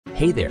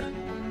Hey there,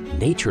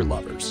 nature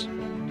lovers.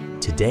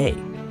 Today,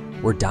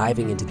 we're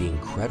diving into the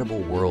incredible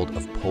world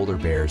of polar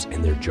bears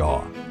and their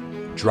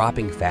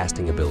jaw-dropping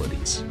fasting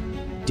abilities.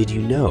 Did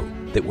you know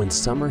that when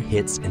summer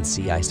hits and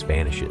sea ice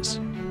vanishes,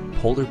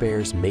 polar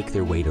bears make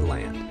their way to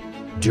land?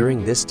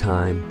 During this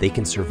time, they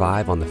can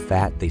survive on the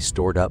fat they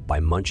stored up by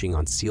munching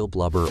on seal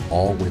blubber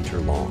all winter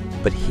long.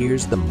 But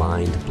here's the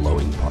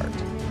mind-blowing part.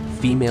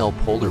 Female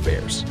polar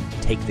bears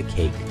take the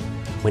cake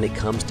when it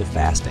comes to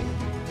fasting.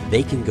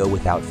 They can go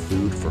without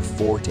food for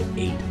 4 to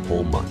 8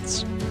 whole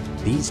months.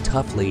 These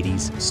tough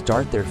ladies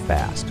start their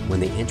fast when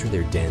they enter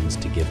their dens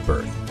to give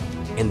birth,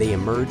 and they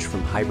emerge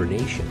from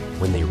hibernation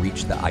when they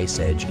reach the ice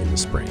edge in the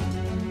spring.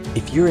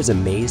 If you're as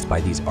amazed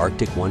by these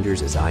Arctic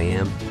wonders as I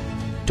am,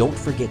 don't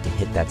forget to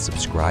hit that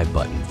subscribe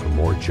button for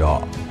more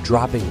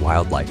jaw-dropping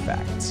wildlife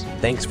facts.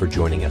 Thanks for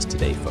joining us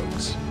today,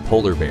 folks.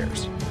 Polar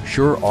bears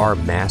sure are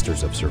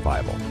masters of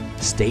survival.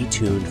 Stay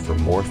tuned for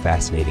more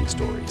fascinating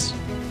stories,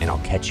 and I'll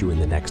catch you in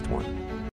the next one.